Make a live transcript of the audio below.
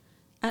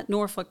At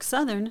Norfolk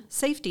Southern,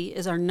 safety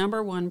is our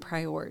number one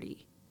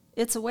priority.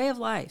 It's a way of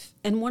life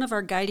and one of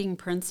our guiding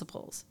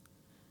principles.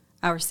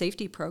 Our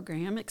safety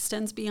program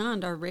extends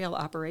beyond our rail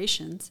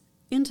operations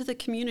into the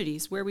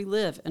communities where we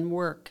live and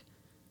work.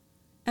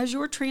 As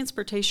your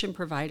transportation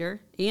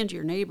provider and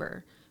your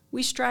neighbor,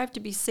 we strive to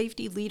be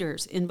safety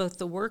leaders in both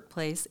the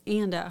workplace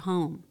and at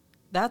home.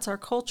 That's our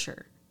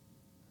culture.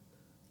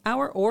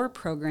 Our OR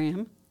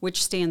program,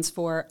 which stands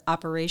for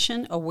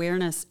Operation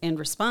Awareness and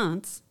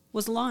Response,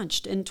 was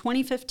launched in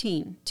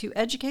 2015 to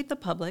educate the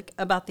public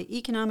about the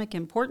economic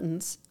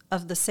importance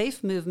of the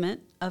safe movement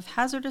of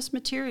hazardous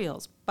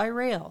materials by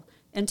rail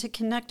and to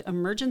connect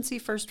emergency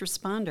first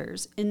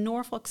responders in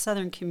Norfolk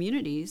Southern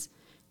communities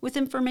with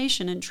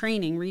information and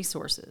training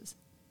resources.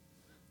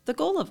 The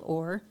goal of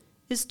OR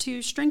is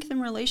to strengthen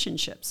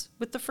relationships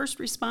with the first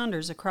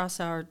responders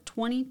across our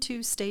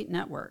 22-state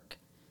network.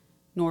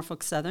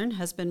 Norfolk Southern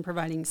has been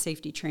providing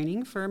safety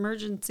training for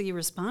emergency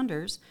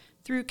responders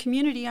through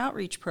community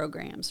outreach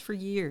programs for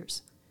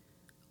years.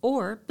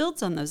 OR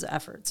builds on those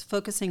efforts,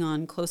 focusing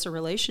on closer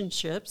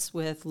relationships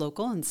with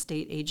local and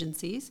state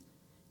agencies,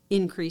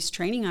 increased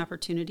training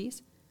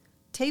opportunities,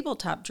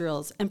 tabletop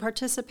drills and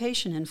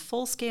participation in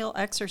full-scale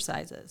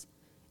exercises,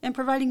 and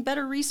providing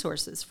better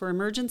resources for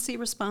emergency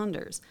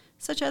responders,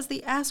 such as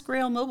the Ask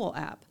Rail mobile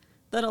app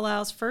that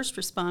allows first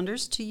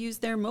responders to use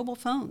their mobile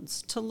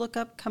phones to look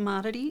up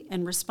commodity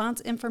and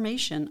response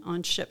information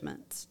on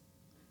shipments.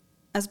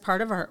 As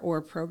part of our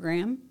OR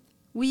program,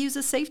 we use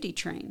a safety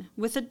train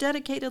with a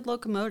dedicated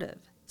locomotive,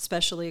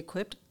 specially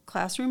equipped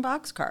classroom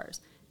boxcars,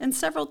 and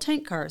several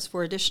tank cars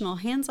for additional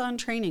hands-on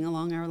training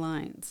along our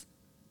lines.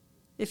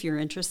 If you're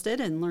interested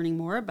in learning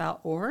more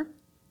about OR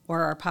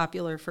or our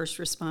popular first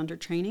responder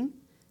training,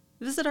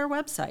 visit our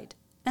website,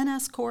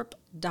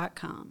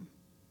 nscorp.com.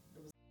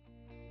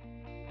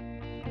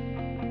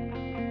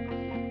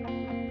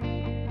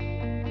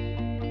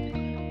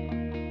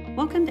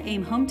 Welcome to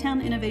AIM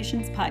Hometown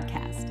Innovations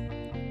Podcast.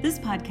 This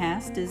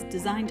podcast is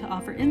designed to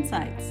offer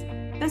insights,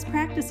 best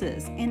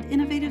practices, and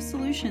innovative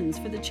solutions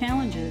for the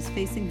challenges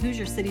facing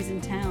Hoosier cities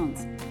and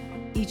towns.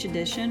 Each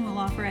edition will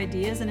offer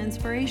ideas and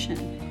inspiration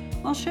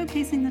while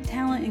showcasing the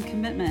talent and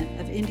commitment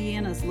of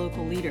Indiana's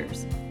local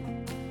leaders.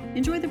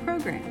 Enjoy the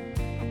program.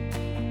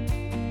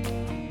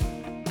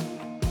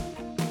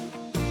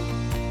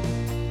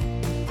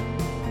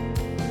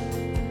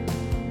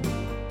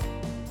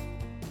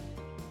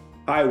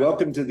 Hi,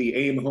 welcome to the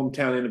AIM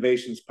Hometown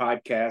Innovations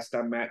Podcast.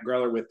 I'm Matt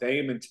Greller with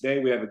AIM, and today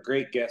we have a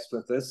great guest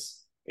with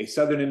us, a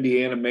Southern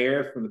Indiana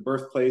mayor from the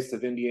birthplace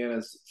of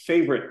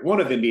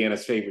one of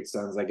Indiana's favorite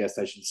sons, I guess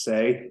I should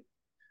say,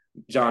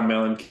 John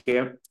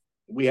Mellencamp.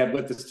 We have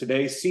with us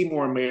today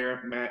Seymour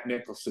Mayor Matt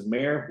Nicholson.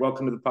 Mayor,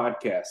 welcome to the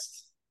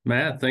podcast.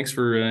 Matt, thanks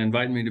for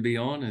inviting me to be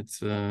on.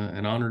 It's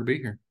an honor to be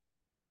here.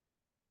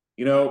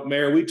 You know,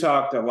 Mayor, we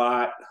talked a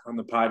lot on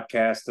the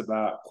podcast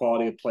about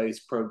quality of place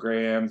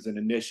programs and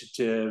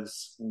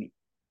initiatives, and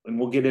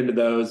we'll get into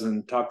those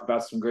and talk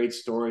about some great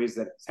stories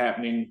that's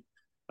happening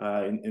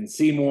in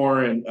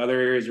Seymour and other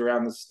areas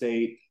around the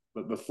state.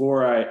 But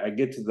before I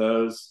get to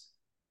those,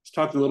 let's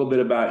talk a little bit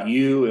about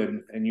you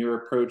and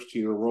your approach to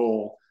your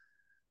role.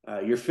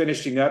 You're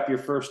finishing up your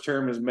first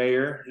term as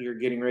mayor. You're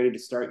getting ready to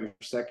start your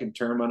second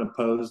term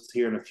unopposed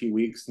here in a few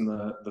weeks in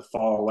the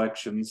fall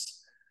elections.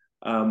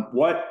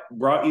 What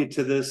brought you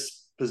to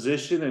this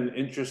position and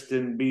interest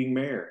in being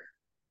mayor?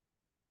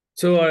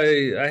 So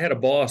I had a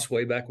boss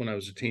way back when I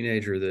was a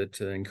teenager that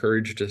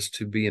encouraged us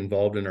to be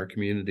involved in our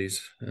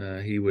communities.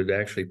 He would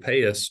actually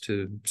pay us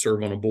to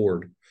serve on a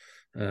board.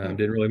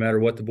 Didn't really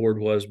matter what the board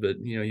was, but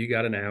you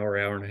got an hour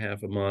and a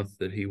half a month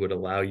that he would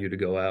allow you to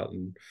go out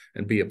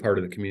and be a part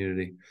of the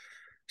community.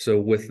 So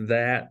with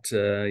that,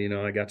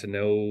 I got to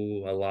know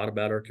a lot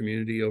about our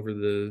community over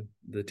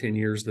the 10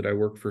 years that I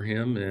worked for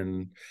him.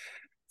 And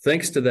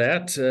thanks to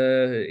that,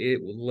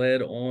 it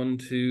led on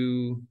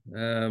to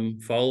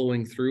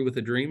following through with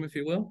a dream, if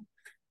you will.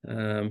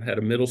 Had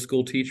a middle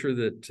school teacher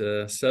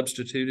that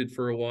substituted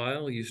for a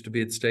while, used to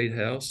be at the State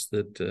House,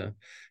 that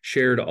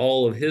shared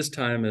all of his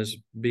time as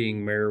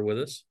being mayor with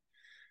us.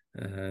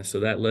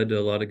 So that led to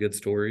a lot of good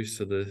stories.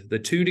 So the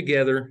two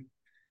together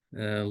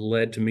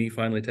led to me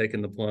finally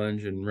taking the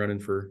plunge and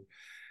running for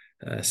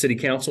city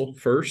council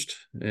first,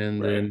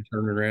 and then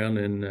turning around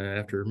and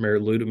after Mayor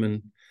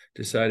Ludeman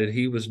decided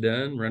he was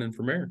done, running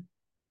for mayor.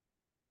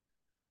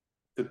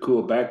 A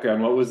cool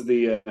background. What was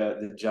the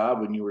job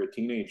when you were a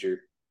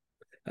teenager?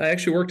 I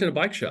actually worked in a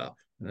bike shop.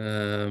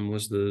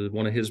 Was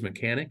one of his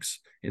mechanics.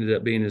 Ended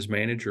up being his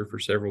manager for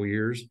several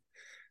years.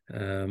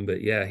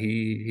 But yeah,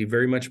 he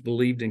very much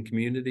believed in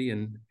community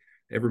and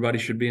everybody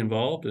should be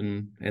involved,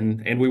 and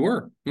we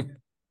were.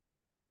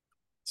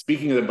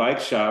 Speaking of the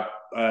bike shop,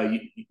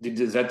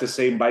 is that the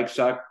same bike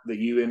shop that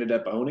you ended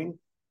up owning?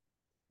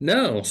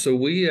 No, so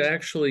we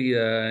actually,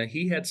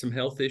 he had some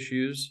health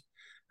issues.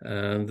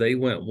 They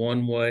went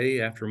one way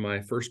after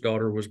my first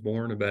daughter was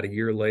born. About a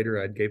year later,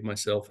 I gave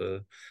myself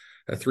a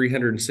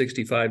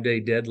 365-day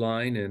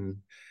deadline, and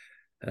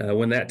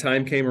When that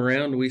time came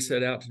around, we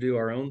set out to do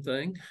our own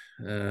thing,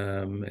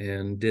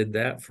 and did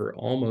that for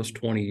almost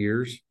 20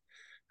 years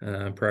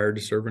prior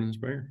to serving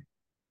as mayor.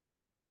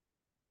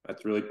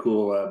 That's really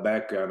cool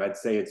background. I'd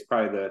say it's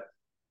probably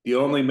the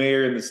only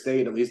mayor in the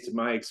state, at least in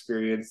my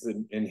experience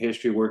in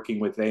history, working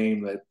with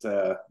AIM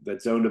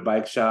that's owned a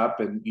bike shop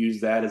and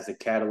used that as a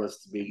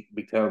catalyst to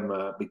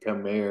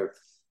become mayor.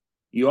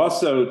 You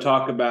also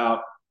talk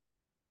about,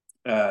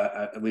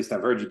 at least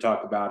I've heard you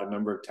talk about a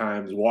number of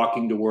times,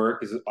 walking to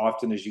work as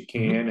often as you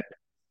can, Mm-hmm. and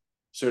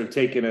sort of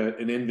taking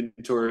an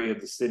inventory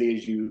of the city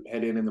as you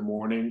head in the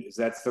morning. Is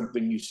that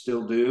something you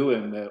still do?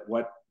 And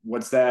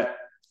what's that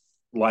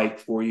like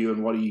for you,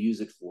 and what do you use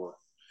it for?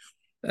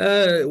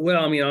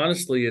 Well, I mean,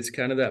 honestly, it's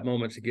kind of that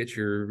moment to get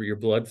your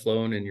blood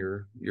flowing and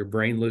your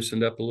brain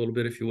loosened up a little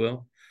bit, if you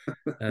will.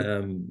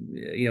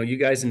 You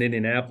guys in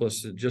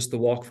Indianapolis, just the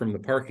walk from the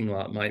parking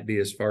lot might be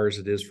as far as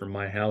it is from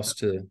my house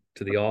to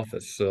the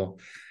office. So,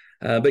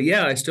 but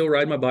yeah, I still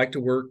ride my bike to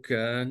work,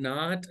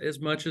 not as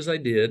much as I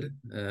did.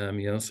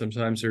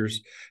 Sometimes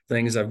there's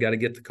things I've got to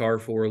get the car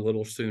for a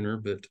little sooner,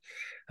 but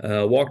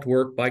walk to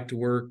work, bike to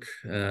work,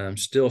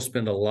 still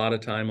spend a lot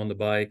of time on the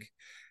bike.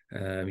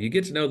 You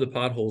get to know the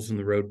potholes in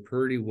the road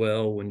pretty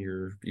well when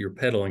you're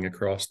pedaling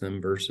across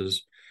them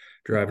versus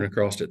driving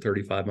across at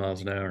 35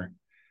 miles an hour.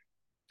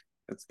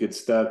 That's good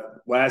stuff.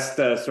 Last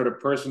sort of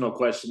personal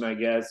question, I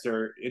guess,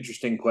 or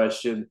interesting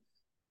question.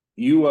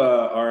 You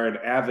are an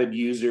avid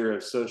user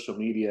of social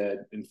media.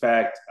 In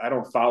fact, I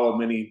don't follow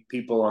many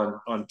people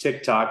on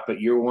TikTok,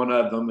 but you're one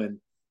of them. And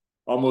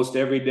almost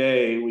every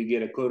day we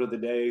get a quote of the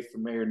day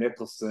from Mayor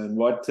Nicholson.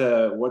 What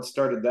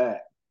started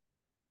that?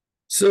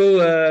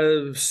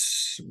 So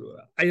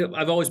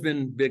I've always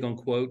been big on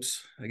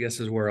quotes, I guess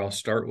is where I'll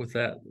start with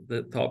that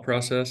thought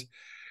process.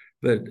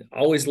 But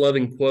always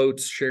loving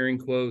quotes, sharing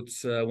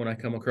quotes when I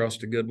come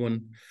across a good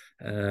one.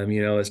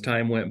 As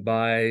time went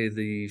by,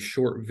 the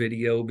short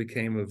video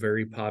became a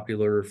very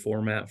popular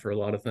format for a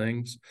lot of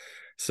things.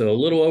 So a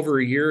little over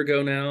a year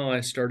ago now,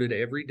 I started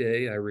every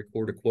day. I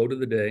record a quote of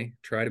the day,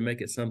 try to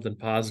make it something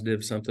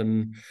positive,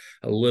 something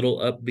a little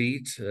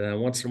upbeat.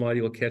 Once in a while,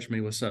 you'll catch me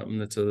with something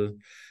that's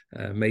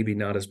maybe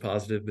not as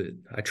positive, but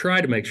I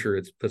try to make sure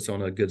it puts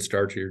on a good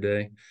start to your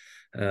day.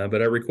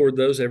 But I record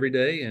those every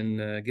day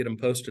and get them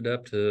posted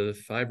up to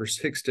 5 or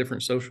 6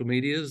 different social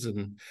medias.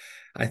 And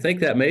I think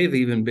that may have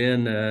even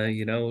been,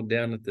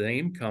 down at the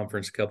AIM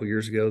conference a couple of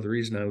years ago. The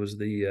reason I was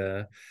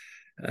the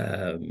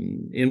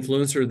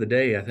influencer of the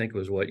day, I think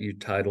was what you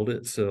titled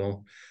it.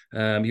 So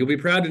you'll be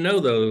proud to know,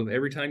 though,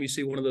 every time you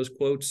see one of those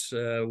quotes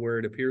where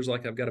it appears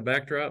like I've got a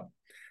backdrop,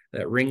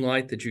 that ring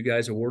light that you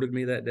guys awarded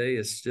me that day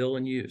is still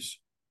in use.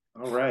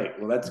 All right.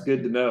 Well, that's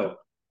good to know.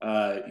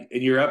 And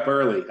you're up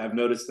early. I've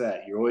noticed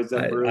that. You're always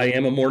up early. I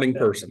am a morning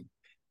person.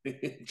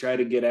 Try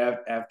to get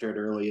after it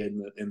early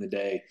in the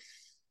day.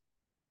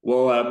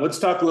 Well, let's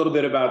talk a little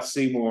bit about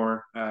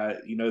Seymour.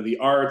 The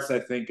arts, I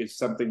think, is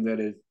something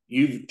that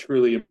you've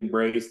truly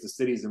embraced. The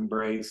city's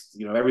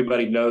embraced.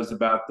 Everybody knows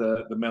about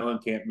the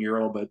Mellencamp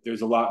mural, but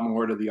there's a lot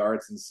more to the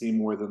arts in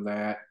Seymour than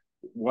that.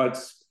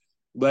 What's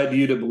led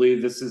you to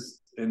believe this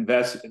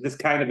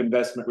kind of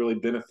investment really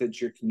benefits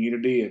your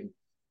community, and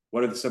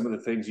what are some of the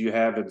things you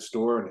have in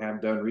store and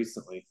have done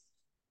recently?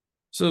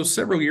 So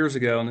several years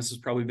ago, and this has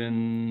probably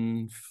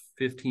been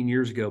 15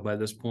 years ago by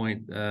this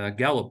point,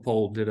 Gallup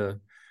poll did a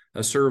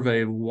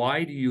survey of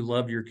why do you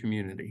love your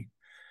community?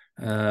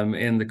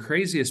 And the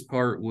craziest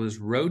part was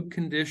road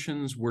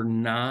conditions were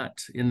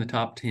not in the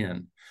top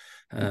 10.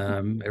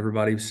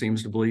 Everybody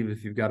seems to believe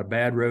if you've got a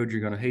bad road,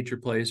 you're going to hate your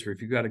place, or if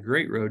you've got a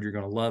great road, you're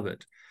going to love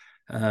it.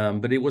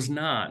 But it was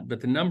not. But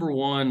the number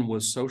one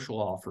was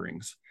social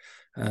offerings.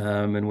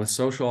 And with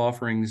social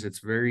offerings, it's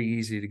very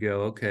easy to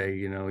go, okay,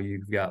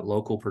 you've got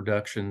local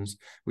productions.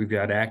 We've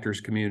got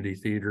Actors Community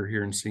Theater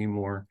here in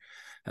Seymour.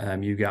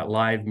 You've got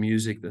live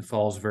music that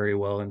falls very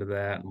well into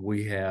that. And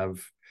we have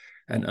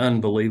an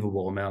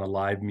unbelievable amount of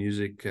live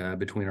music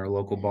between our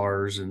local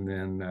bars. And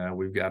then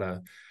we've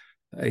got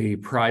a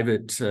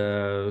private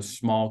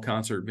small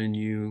concert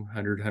venue,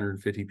 100,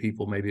 150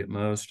 people, maybe at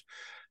most.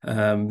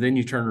 Then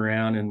you turn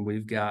around and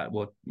we've got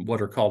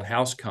what are called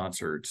house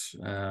concerts.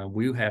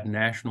 We have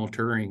national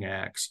touring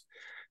acts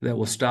that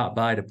will stop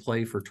by to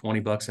play for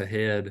 $20 a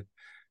head.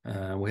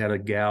 We had a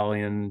gal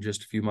in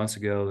just a few months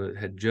ago that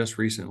had just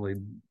recently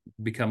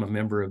become a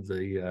member of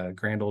the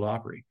Grand Ole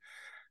Opry.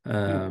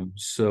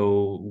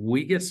 So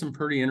we get some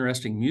pretty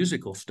interesting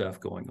musical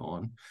stuff going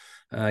on.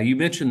 You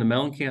mentioned the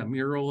Mellencamp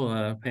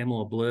mural.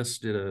 Pamela Bliss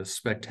did a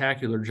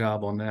spectacular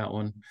job on that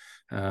one.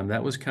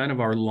 That was kind of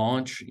our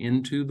launch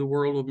into the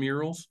world of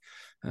murals.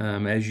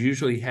 As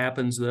usually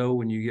happens, though,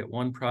 when you get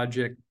one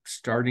project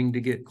starting to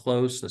get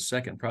close, the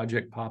second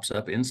project pops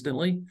up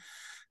instantly.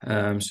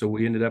 So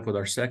we ended up with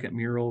our second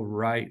mural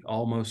right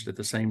almost at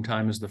the same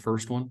time as the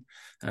first one.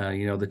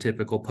 The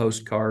typical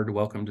postcard,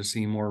 welcome to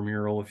Seymour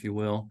mural, if you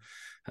will.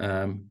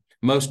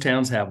 Most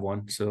towns have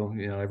one, so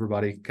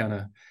everybody kind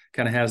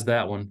of has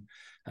that one.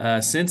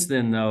 Since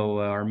then, though,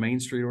 our Main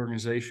Street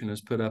organization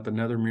has put up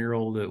another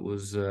mural that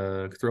was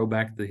a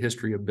throwback to the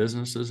history of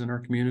businesses in our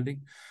community.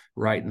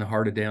 right in the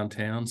heart of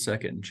downtown,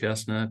 2nd and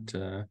Chestnut.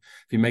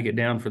 If you make it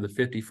down for the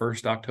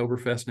 51st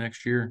Oktoberfest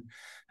next year,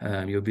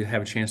 you'll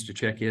have a chance to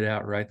check it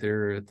out right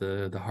there at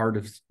the heart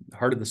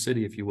of the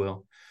city, if you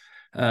will.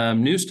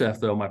 New stuff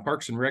though, my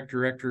Parks and Rec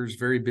director is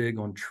very big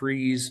on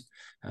trees,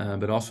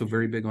 but also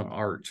very big on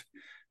art.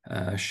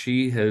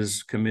 She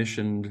has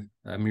commissioned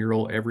a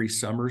mural every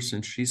summer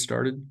since she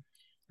started.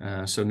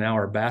 So now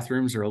our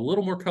bathrooms are a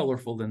little more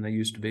colorful than they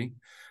used to be.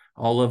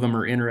 All of them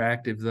are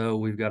interactive though.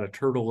 We've got a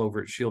turtle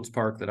over at Shields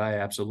Park that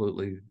I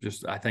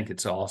think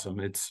it's awesome.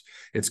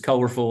 It's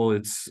colorful,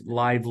 it's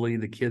lively.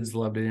 The kids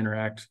love to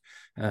interact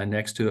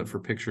next to it for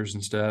pictures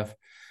and stuff.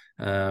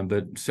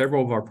 But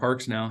several of our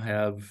parks now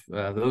have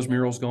those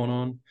murals going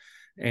on.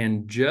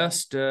 And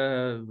just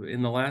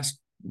in the last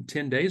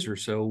 10 days or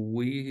so,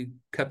 we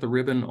cut the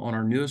ribbon on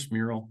our newest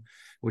mural,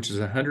 which is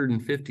a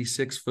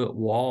 156-foot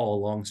wall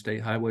along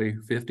State Highway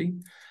 50.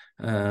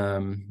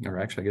 Or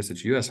actually, I guess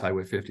it's US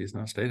Highway 50, it's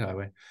not State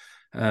Highway.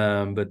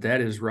 But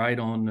that is right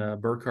on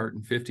Burkhart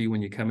and 50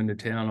 when you come into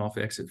town off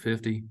exit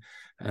 50.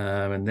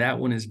 And that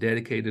one is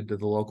dedicated to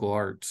the local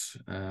arts.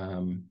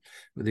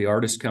 The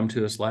artist come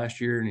to us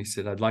last year and he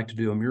said, I'd like to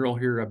do a mural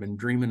here. I've been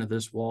dreaming of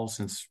this wall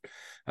since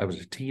I was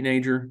a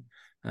teenager.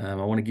 I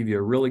want to give you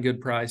a really good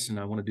price and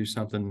I want to do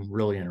something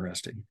really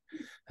interesting.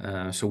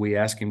 So we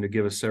asked him to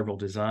give us several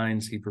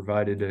designs. He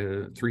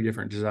provided 3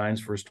 different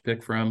designs for us to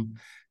pick from.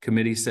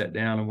 Committee sat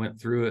down and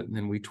went through it, and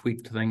then we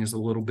tweaked things a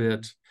little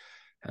bit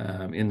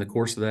in the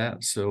course of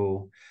that.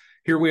 So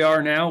here we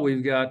are now.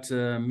 We've got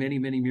many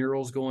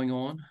murals going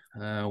on.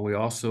 We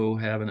also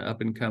have an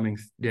up-and-coming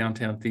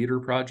downtown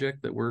theater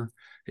project that we're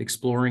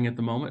exploring at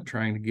the moment,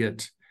 trying to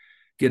get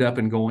up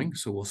and going.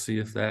 So we'll see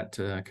if that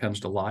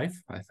comes to life.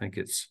 I think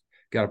it's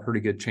got a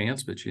pretty good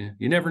chance, but you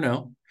never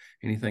know.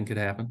 Anything could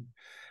happen.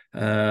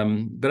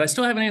 But I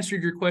still haven't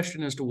answered your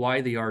question as to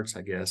why the arts,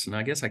 I guess. And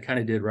I guess I kind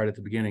of did right at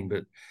the beginning,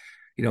 but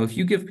if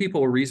you give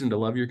people a reason to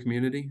love your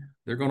community,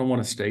 they're going to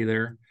want to stay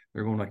there.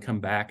 They're going to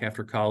come back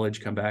after college,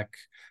 come back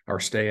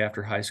or stay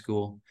after high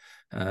school.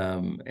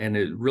 And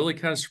it really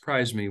kind of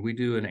surprised me. We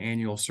do an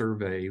annual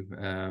survey.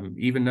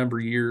 Even number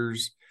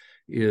years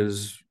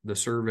is the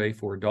survey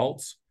for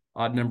adults.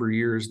 Odd number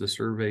years, the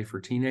survey for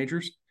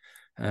teenagers.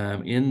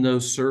 In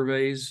those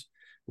surveys,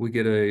 we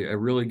get a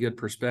really good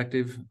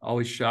perspective.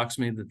 Always shocks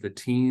me that the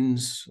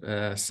teens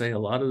say a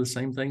lot of the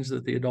same things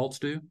that the adults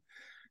do.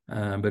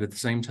 But at the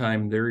same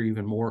time, they're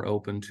even more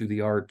open to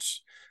the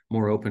arts,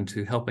 more open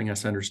to helping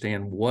us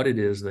understand what it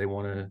is they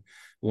want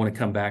to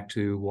come back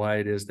to, why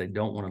it is they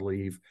don't want to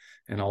leave,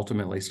 and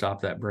ultimately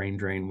stop that brain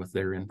drain with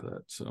their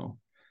input. So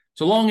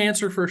it's a long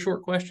answer for a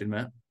short question,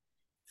 Matt.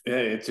 Yeah,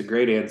 it's a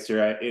great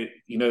answer.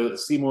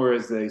 Seymour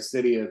is a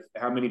city of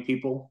how many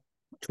people?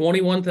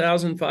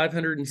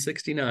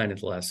 21,569 at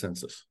the last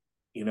census.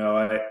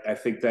 I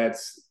think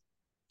that's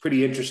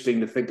pretty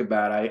interesting to think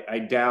about. I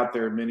doubt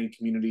there are many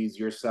communities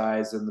your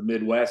size in the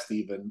Midwest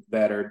even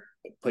that are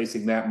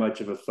placing that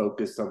much of a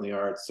focus on the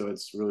arts. So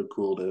it's really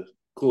cool to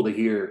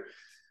hear.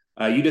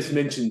 You just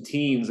mentioned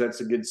teens.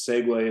 That's a good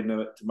segue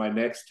into my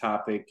next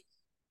topic.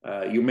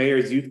 Your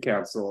mayor's youth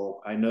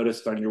council. I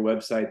noticed on your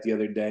website the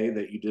other day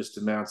that you just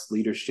announced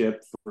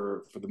leadership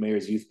for the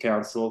mayor's youth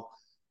council.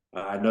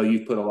 I know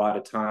you've put a lot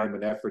of time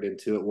and effort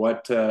into it.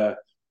 What are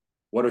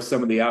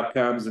some of the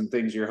outcomes and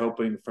things you're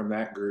hoping from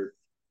that group?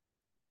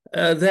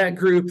 That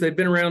group, they've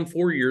been around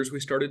 4 years. We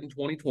started in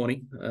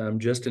 2020,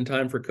 just in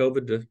time for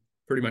COVID to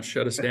pretty much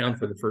shut us down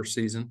for the first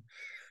season.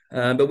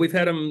 But we've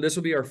had them, this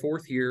will be our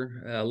 4th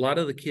year. A lot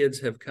of the kids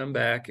have come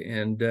back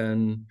and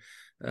done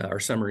our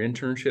summer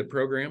internship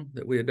program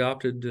that we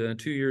adopted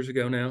 2 years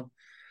ago now.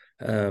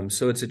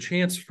 So it's a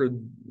chance for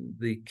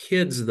the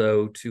kids,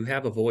 though, to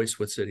have a voice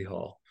with City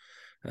Hall.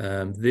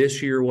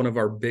 This year, one of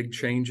our big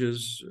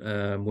changes,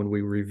 when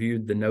we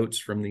reviewed the notes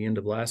from the end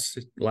of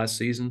last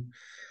season,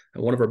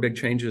 one of our big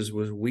changes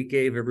was we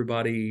gave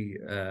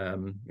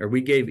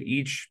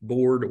each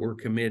board or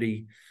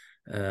committee,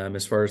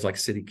 as far as like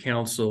city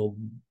council,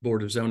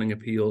 board of zoning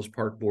appeals,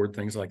 park board,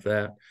 things like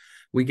that,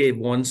 we gave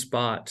one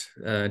spot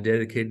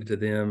dedicated to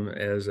them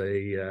as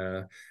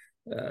a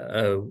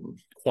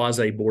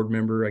quasi board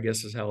member, I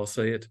guess is how I'll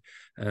say it.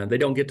 They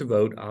don't get to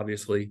vote,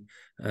 obviously,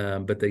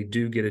 but they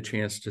do get a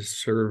chance to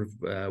serve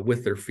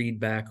with their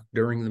feedback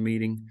during the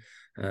meeting,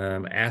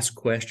 ask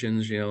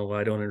questions.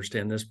 I don't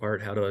understand this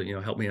part. How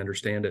to, help me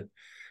understand it.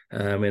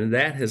 And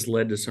that has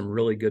led to some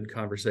really good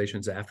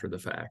conversations after the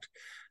fact.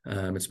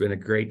 It's been a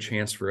great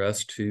chance for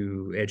us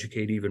to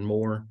educate even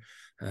more.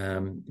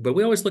 But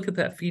we always look at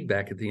that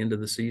feedback at the end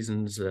of the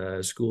seasons.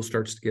 School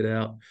starts to get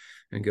out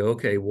and go,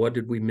 okay, what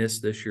did we miss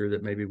this year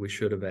that maybe we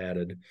should have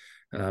added?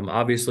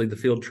 Obviously, the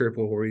field trip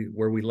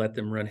where we let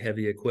them run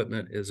heavy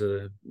equipment is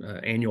a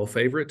annual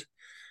favorite.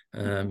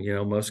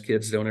 Most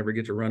kids don't ever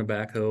get to run a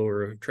backhoe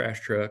or a trash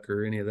truck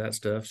or any of that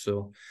stuff.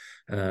 So,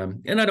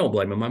 and I don't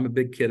blame them. I'm a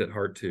big kid at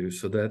heart too,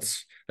 so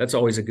that's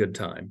always a good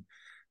time.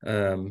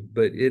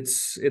 But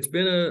it's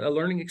been a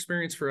learning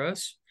experience for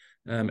us.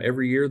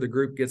 Every year the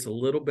group gets a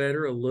little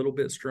better, a little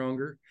bit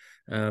stronger.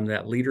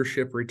 That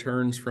leadership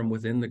returns from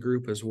within the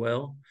group as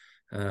well.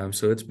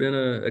 So it's been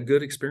a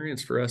good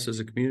experience for us as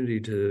a community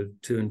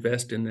to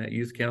invest in that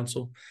youth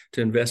council,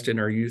 to invest in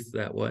our youth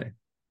that way.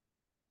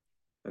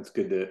 That's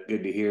good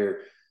to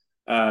hear.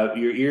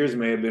 Your ears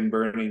may have been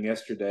burning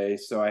yesterday,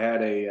 so I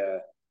had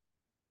a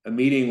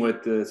meeting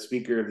with the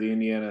Speaker of the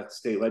Indiana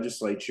State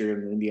Legislature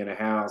in the Indiana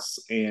House,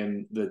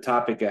 and the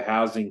topic of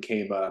housing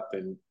came up,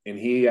 and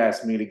he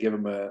asked me to give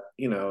him an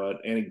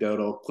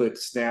anecdotal, quick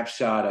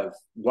snapshot of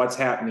what's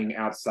happening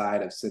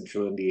outside of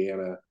Central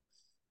Indiana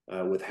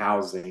with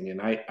housing.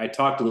 And I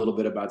talked a little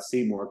bit about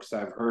Seymour because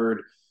I've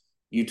heard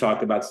you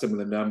talk about some of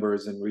the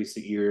numbers in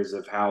recent years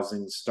of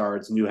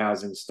new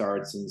housing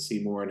starts in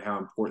Seymour and how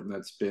important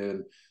that's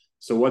been.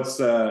 So what's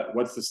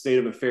the state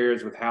of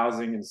affairs with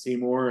housing in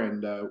Seymour,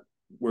 and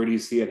where do you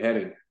see it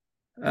heading?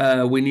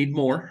 We need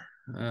more.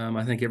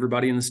 I think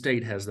everybody in the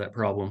state has that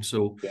problem.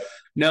 So, Yep.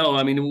 no,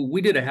 I mean,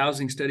 we did a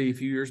housing study a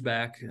few years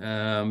back,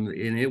 and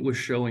it was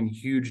showing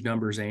huge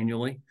numbers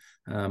annually.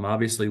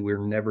 Obviously, we're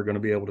never going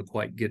to be able to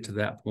quite get to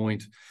that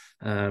point.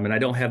 And I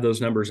don't have those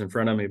numbers in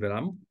front of me, but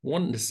I'm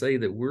wanting to say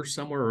that we're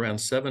somewhere around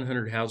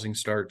 700 housing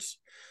starts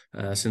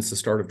since the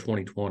start of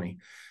 2020.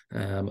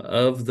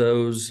 Of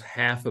those,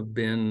 half have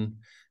been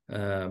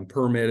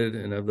permitted,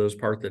 and of those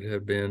part that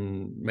have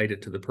been made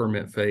it to the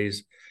permit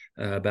phase,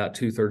 about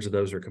 2/3 of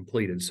those are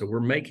completed. So we're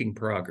making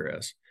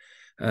progress.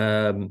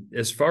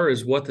 As far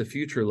as what the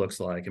future looks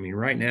like, I mean,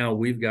 right now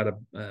we've got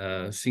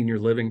a senior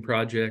living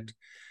project.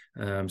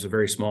 It's a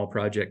very small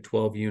project,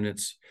 12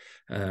 units.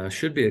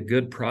 Should be a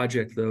good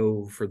project,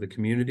 though, for the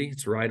community.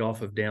 It's right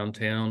off of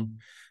downtown.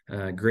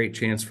 Great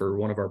chance for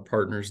one of our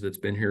partners that's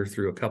been here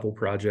through a couple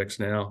projects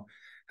now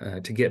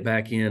to get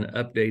back in,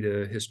 update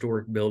a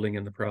historic building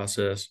in the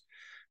process.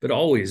 But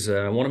always,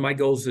 one of my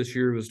goals this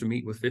year was to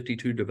meet with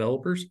 52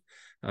 developers.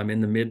 I'm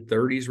in the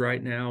mid-30s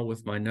right now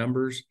with my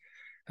numbers.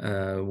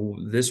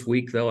 This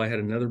week, though, I had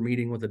another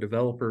meeting with a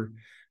developer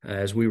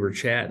as we were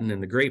chatting.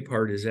 And the great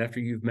part is after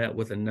you've met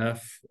with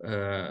enough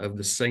of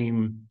the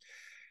same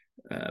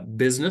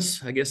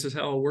business, I guess is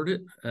how I'll word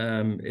it,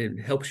 it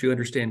helps you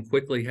understand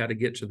quickly how to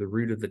get to the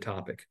root of the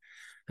topic.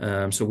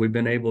 So we've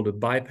been able to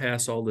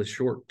bypass all the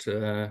short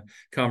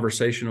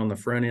conversation on the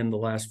front end, the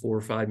last 4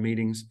 or 5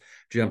 meetings,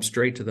 jump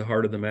straight to the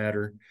heart of the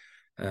matter.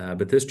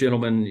 But this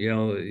gentleman,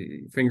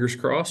 fingers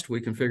crossed,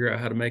 we can figure out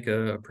how to make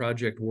a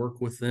project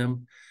work with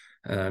them.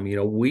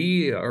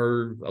 We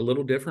are a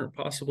little different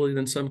possibly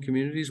than some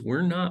communities.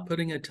 We're not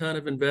putting a ton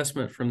of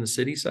investment from the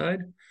city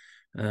side.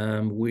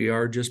 We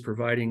are just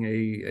providing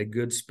a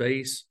good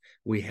space.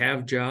 We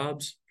have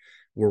jobs.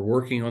 We're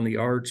working on the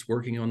arts,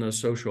 working on those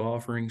social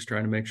offerings,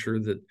 trying to make sure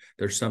that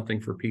there's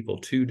something for people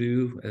to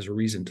do as a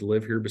reason to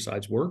live here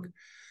besides work.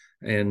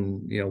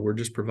 And, we're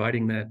just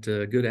providing that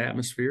good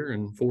atmosphere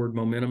and forward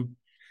momentum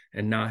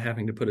and not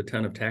having to put a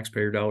ton of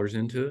taxpayer dollars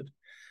into it.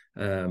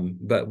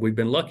 But we've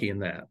been lucky in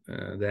that.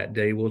 That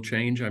day will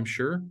change, I'm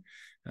sure.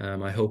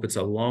 I hope it's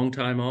a long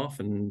time off,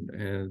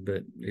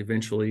 but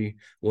eventually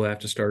we'll have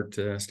to start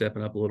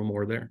stepping up a little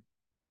more there.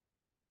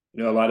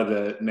 A lot of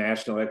the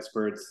national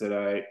experts that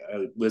I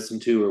listen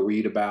to or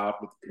read about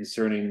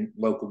concerning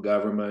local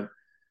government,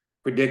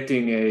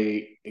 predicting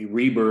a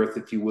rebirth,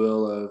 if you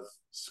will, of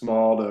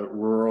small to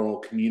rural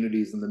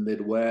communities in the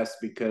Midwest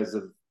because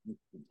of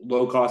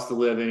low cost of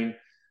living,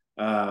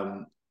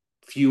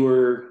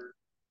 fewer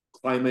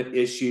climate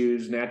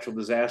issues, natural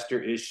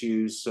disaster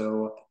issues.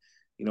 So,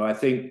 I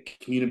think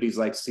communities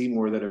like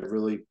Seymour that have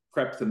really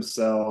prepped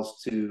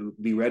themselves to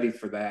be ready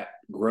for that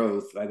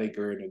growth, I think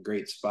are in a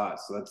great spot.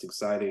 So that's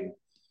exciting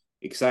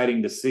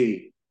to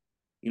see.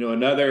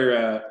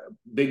 Another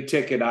big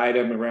ticket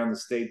item around the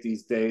state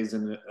these days,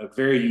 and a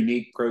very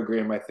unique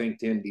program, I think,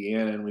 to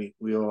Indiana, and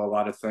we owe a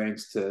lot of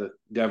thanks to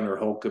Governor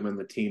Holcomb and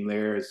the team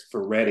there, is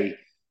for READY,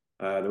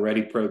 the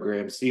READY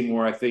program.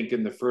 Seymour, I think,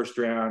 in the first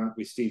round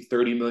received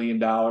 $30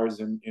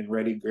 million in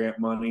READY grant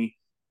money.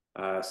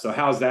 So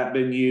how's that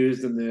been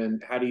used, and then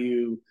how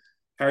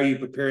are you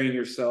preparing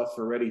yourself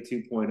for READY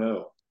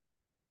 2.0?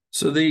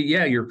 So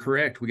you're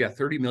correct. We got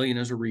 30 million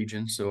as a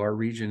region. So our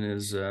region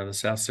is the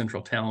South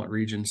Central Talent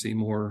Region,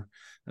 Seymour,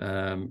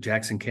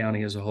 Jackson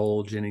County as a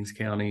whole, Jennings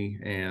County,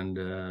 and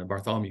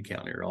Bartholomew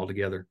County are all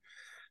together.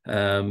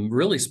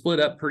 Really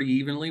split up pretty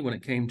evenly when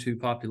it came to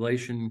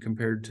population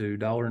compared to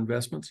dollar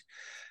investments.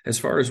 As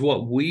far as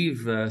what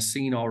we've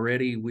seen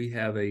already, we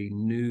have a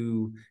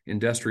new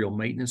industrial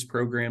maintenance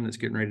program that's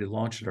getting ready to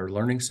launch at our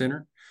learning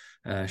center.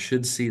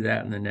 Should see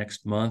that in the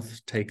next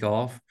month take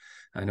off.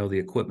 I know the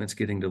equipment's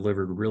getting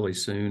delivered really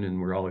soon,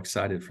 and we're all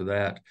excited for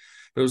that.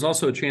 But it was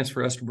also a chance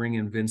for us to bring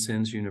in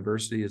Vincennes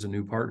University as a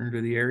new partner to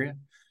the area.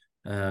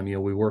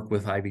 We work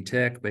with Ivy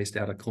Tech based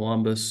out of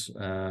Columbus,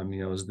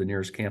 as the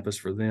nearest campus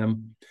for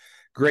them.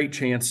 Great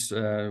chance,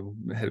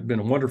 had been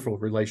a wonderful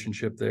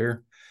relationship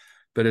there.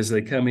 But as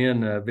they come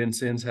in,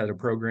 Vincennes had a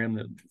program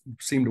that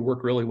seemed to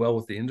work really well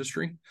with the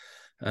industry.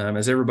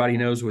 As everybody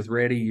knows, with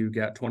READY, you've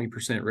got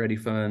 20% READY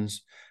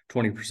funds,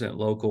 20%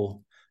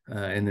 local,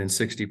 and then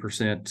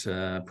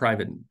 60%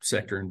 private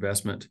sector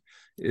investment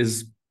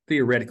is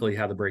theoretically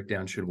how the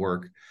breakdown should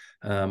work.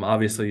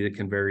 Obviously, it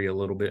can vary a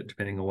little bit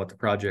depending on what the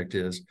project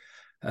is.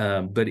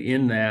 But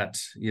in that,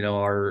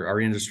 our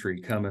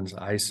industry, Cummins,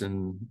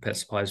 Ison, Pet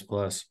Supplies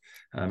Plus,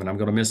 and I'm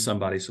going to miss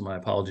somebody, so my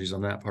apologies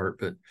on that part,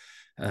 but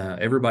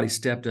everybody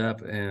stepped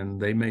up and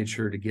they made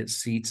sure to get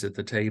seats at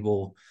the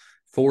table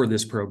for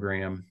this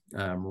program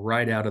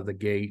right out of the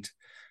gate.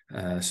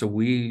 So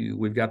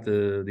we've got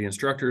the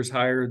instructors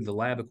hired, the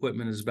lab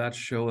equipment is about to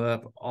show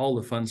up, all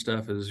the fun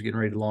stuff is getting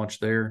ready to launch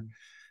there.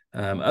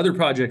 Other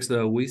projects,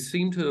 though, we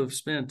seem to have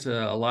spent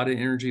a lot of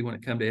energy when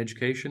it comes to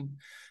education.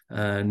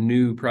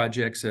 New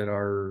projects at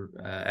our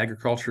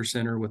agriculture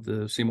center with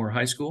the Seymour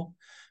High School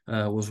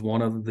was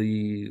one of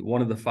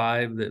the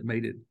 5 that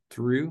made it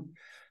through.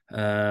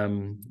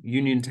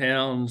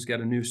 Uniontown's got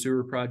a new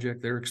sewer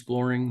project they're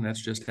exploring.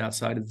 That's just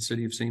outside of the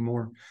city of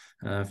Seymour,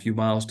 a few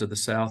miles to the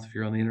south if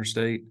you're on the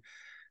interstate.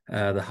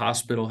 The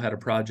hospital had a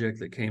project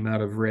that came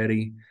out of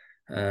Ready.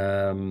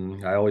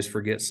 I always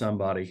forget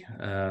somebody.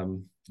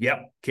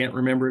 Can't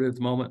remember it at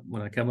the moment.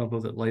 When I come up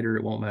with it later,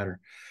 it won't matter.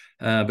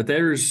 But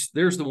there's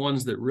the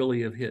ones that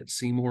really have hit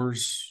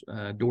Seymour's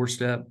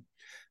doorstep.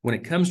 When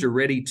it comes to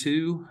Ready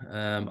 2,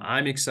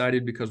 I'm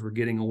excited because we're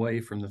getting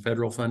away from the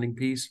federal funding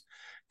piece,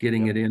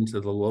 getting it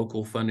into the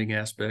local funding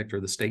aspect or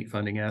the state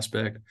funding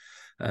aspect.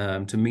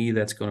 To me,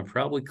 that's going to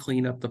probably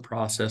clean up the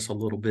process a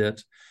little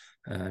bit.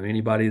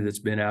 Anybody that's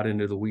been out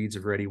into the weeds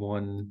of Ready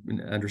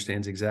 1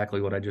 understands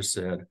exactly what I just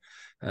said.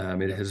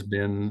 It's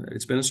been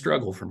a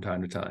struggle from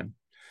time to time.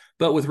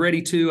 But with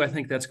Ready 2, I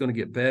think that's going to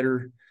get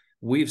better.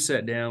 We've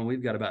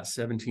got about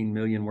 17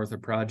 million worth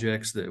of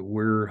projects that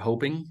we're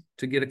hoping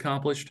to get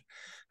accomplished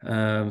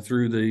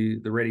through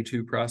the Ready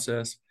 2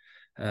 process.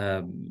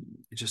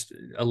 Just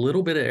a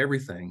little bit of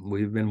everything.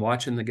 We've been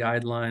watching the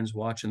guidelines,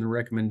 watching the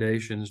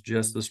recommendations.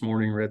 Just this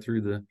morning, read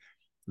through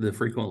the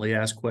frequently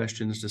asked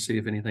questions to see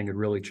if anything had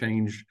really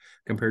changed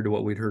compared to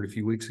what we'd heard a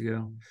few weeks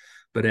ago.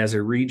 But as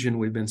a region,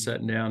 we've been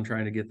sitting down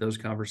trying to get those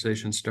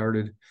conversations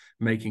started,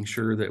 making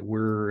sure that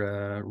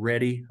we're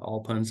ready,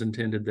 all puns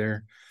intended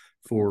there,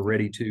 for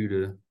Ready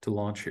 2 to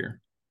launch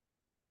here.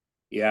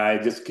 Yeah, I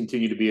just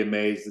continue to be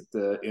amazed at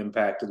the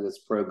impact of this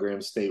program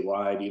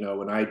statewide.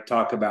 When I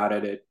talk about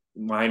it at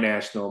my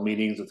national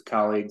meetings with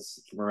colleagues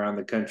from around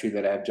the country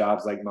that have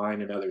jobs like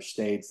mine in other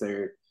states,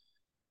 their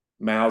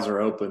mouths are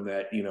open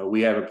that,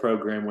 we have a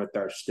program with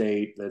our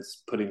state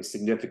that's putting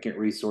significant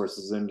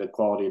resources into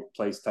quality of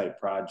place type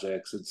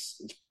projects.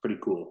 It's pretty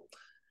cool.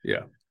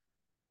 Yeah.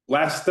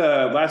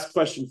 Last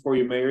question for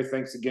you, Mayor.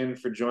 Thanks again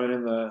for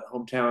joining the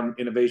Hometown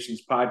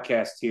Innovations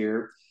podcast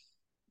here.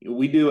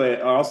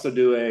 We also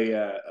do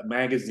a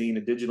magazine,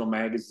 a digital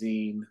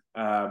magazine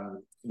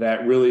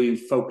that really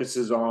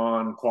focuses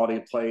on quality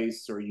of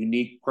place or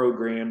unique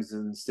programs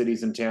in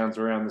cities and towns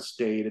around the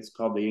state. It's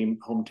called the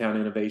Hometown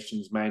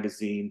Innovations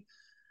magazine.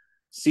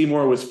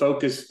 Seymour was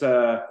focused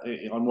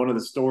on one of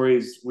the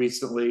stories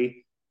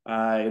recently.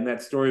 In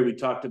that story, we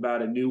talked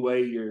about a new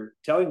way you're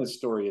telling the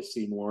story of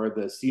Seymour,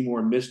 the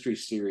Seymour Mystery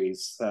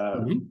Series.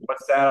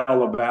 What's that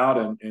all about,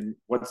 and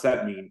what's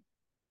that mean?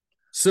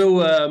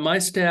 So my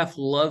staff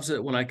loves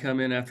it when I come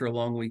in after a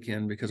long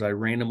weekend because I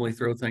randomly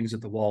throw things at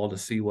the wall to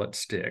see what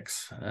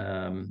sticks.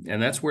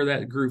 And that's where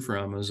that grew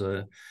from.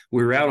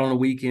 We were out on a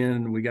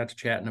weekend. We got to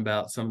chatting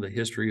about some of the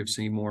history of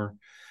Seymour.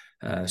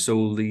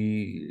 So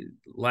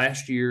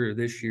this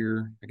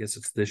year,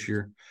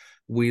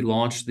 we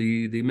launched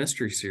the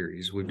Mystery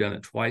Series. We've done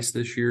it twice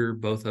this year,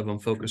 both of them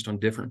focused on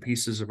different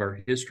pieces of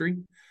our history.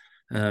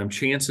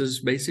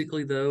 Chances,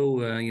 basically,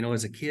 though,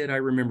 as a kid, I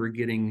remember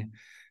getting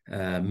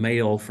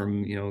mail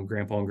from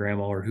grandpa and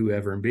grandma or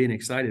whoever and being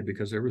excited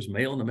because there was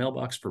mail in the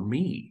mailbox for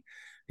me,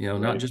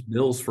 not just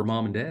bills for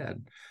mom and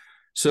dad.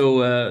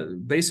 So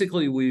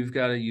basically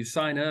you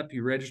sign up,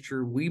 you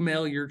register, we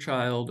mail your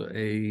child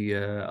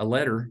a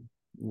letter.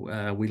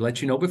 We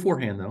let you know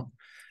beforehand though,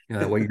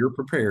 that way you're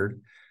prepared.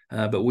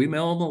 But we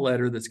mail them a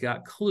letter that's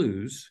got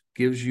clues,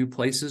 gives you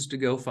places to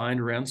go find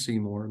around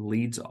Seymour,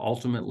 leads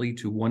ultimately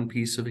to one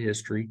piece of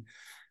history.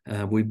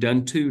 We've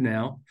done 2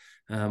 now.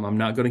 I'm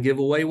not going to give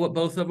away what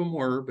both of them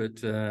were,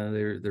 but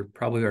they're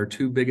probably our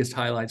 2 biggest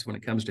highlights when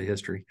it comes to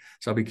history.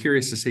 So I'll be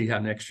curious to see how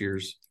next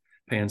year's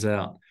pans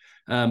out.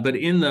 But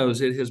in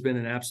those, it has been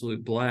an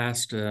absolute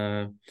blast.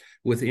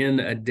 Within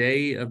a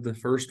day of the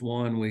first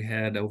one, we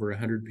had over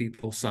 100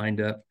 people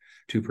signed up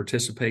to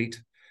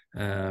participate.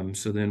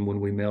 So then when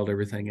we mailed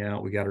everything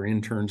out, we got our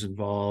interns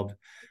involved,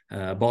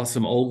 bought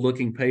some old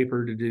looking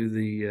paper to do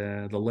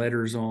the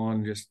letters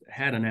on, just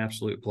had an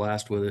absolute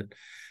blast with it.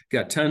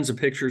 Got tons of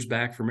pictures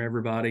back from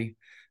everybody,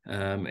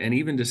 and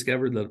even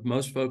discovered that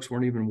most folks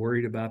weren't even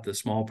worried about the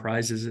small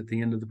prizes at the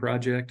end of the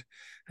project.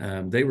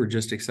 They were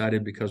just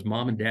excited because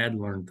mom and dad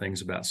learned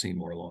things about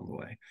Seymour along the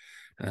way.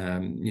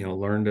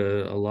 Learned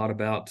a lot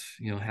about,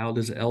 how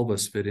does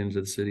Elvis fit into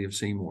the city of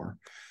Seymour?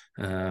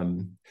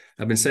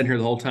 I've been sitting here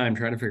the whole time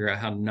trying to figure out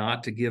how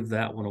not to give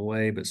that one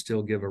away, but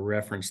still give a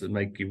reference that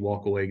make you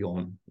walk away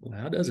going, well,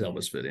 how does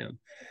Elvis fit in?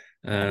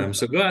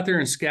 So go out there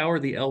and scour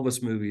the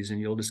Elvis movies, and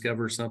you'll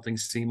discover something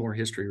Seymour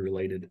history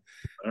related.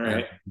 All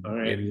right.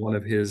 In one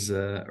of his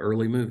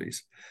early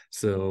movies.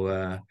 So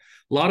a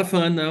lot of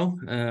fun, though.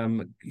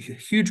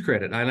 Huge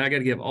credit. And I got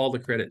to give all the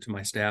credit to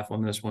my staff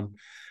on this one.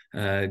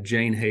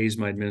 Jane Hayes,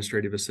 my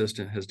administrative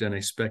assistant, has done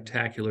a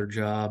spectacular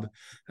job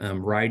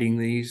writing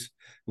these.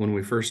 When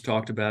we first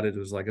talked about it, it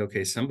was like,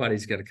 okay,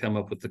 somebody's got to come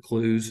up with the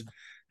clues.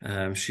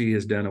 She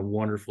has done a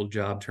wonderful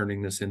job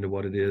turning this into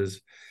what it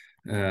is.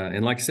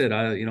 And like I said,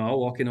 I'll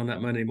walk in on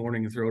that Monday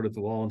morning and throw it at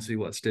the wall and see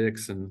what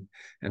sticks. And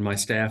my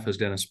staff has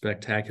done a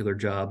spectacular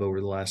job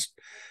over the last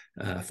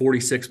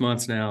 46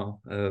 months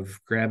now of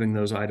grabbing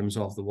those items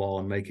off the wall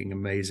and making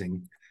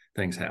amazing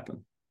things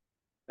happen.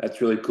 That's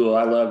really cool.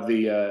 I love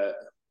the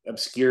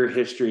obscure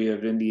history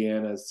of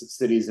Indiana's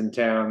cities and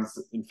towns.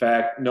 In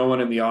fact, no one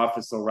in the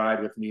office will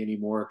ride with me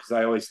anymore because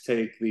I always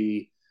take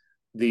the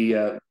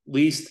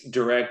least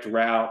direct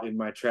route in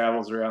my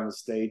travels around the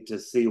state to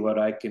see what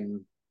I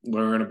can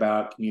learn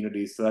about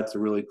communities. So that's a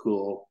really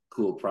cool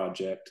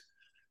project.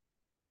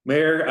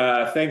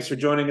 Mayor, thanks for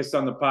joining us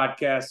on the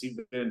podcast. You've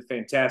been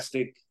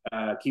fantastic.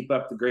 Keep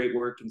up the great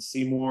work in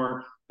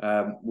Seymour.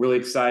 Really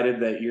excited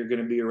that you're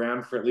going to be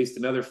around for at least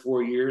another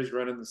 4 years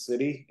running the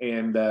city,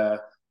 and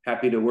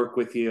happy to work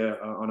with you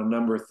on a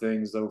number of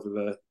things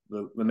over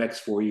the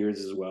next 4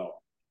 years as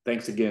well.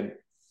 Thanks again.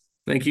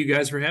 Thank you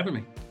guys for having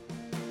me.